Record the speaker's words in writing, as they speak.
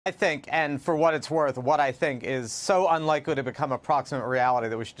I think, and for what it's worth, what I think is so unlikely to become approximate reality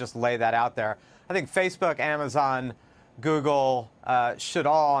that we should just lay that out there. I think Facebook, Amazon, Google should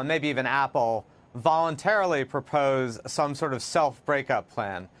all, and maybe even Apple, voluntarily propose some sort of self-breakup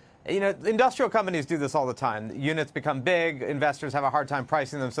plan. You know, industrial companies do this all the time. Units become big, investors have a hard time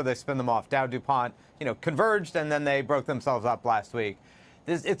pricing them, so they spin them off. Dow, DuPont, converged, and then they broke themselves up last week.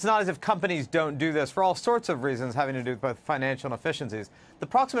 It's not as if companies don't do this for all sorts of reasons having to do with both financial and efficiencies. The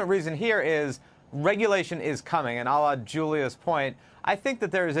proximate reason here is regulation is coming, and a la Julia's point, I think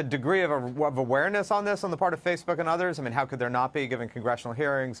that there is a degree of awareness on this on the part of Facebook and others. I mean, how could there not be, given congressional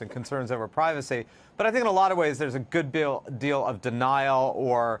hearings and concerns over privacy? But I think in a lot of ways there's a good deal of denial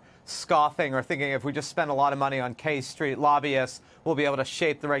or scoffing or thinking if we just spend a lot of money on K Street lobbyists, we'll be able to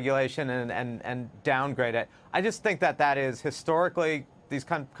shape the regulation and downgrade it. I just think that that is historically, these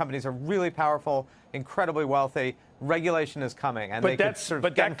companies are really powerful, incredibly wealthy. Regulation is coming, and they could sort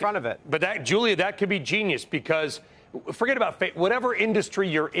of get in front of it. But that, Julia, that could be genius, because forget about whatever industry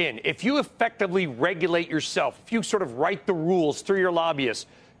you're in. If you effectively regulate yourself, if you sort of write the rules through your lobbyists,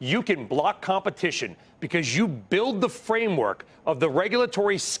 you can block competition because you build the framework of the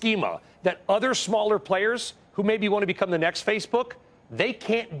regulatory schema that other smaller players who maybe want to become the next Facebook, they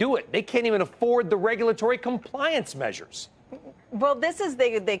can't do it. They can't even afford the regulatory compliance measures. Well, this is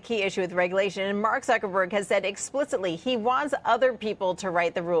the key issue with regulation. And Mark Zuckerberg has said explicitly he wants other people to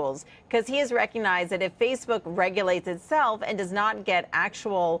write the rules, because he has recognized that if Facebook regulates itself and does not get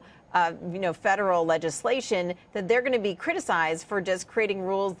actual federal legislation, that they're going to be criticized for just creating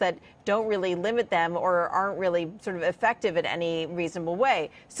rules that don't really limit them or aren't really sort of effective in any reasonable way.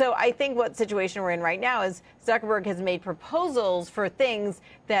 So I think what situation we're in right now is Zuckerberg has made proposals for things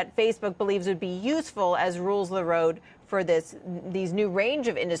that Facebook believes would be useful as rules of the road for these new range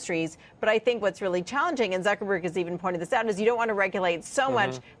of industries. But I think what's really challenging, and Zuckerberg has even pointed this out, is you don't want to regulate so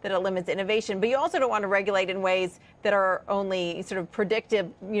much that it limits innovation, but you also don't want to regulate in ways that are only sort of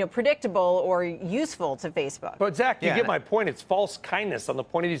predictable or useful to Facebook. But Zach, you get my point. It's false kindness on the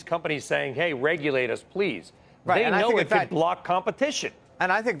point of these companies saying, hey, regulate us, please. Right. They know it could block competition.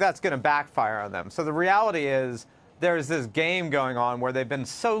 And I think that's going to backfire on them. So the reality is, there's this game going on where they've been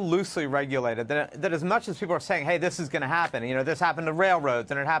so loosely regulated that as much as people are saying, hey, this is going to happen, this happened to railroads,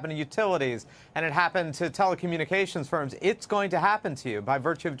 and it happened to utilities, and it happened to telecommunications firms, it's going to happen to you by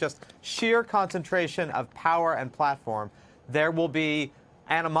virtue of just sheer concentration of power and platform. There will be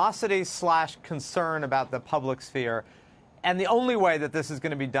animosity / concern about the public sphere. And the only way that this is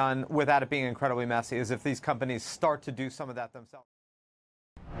going to be done without it being incredibly messy is if these companies start to do some of that themselves.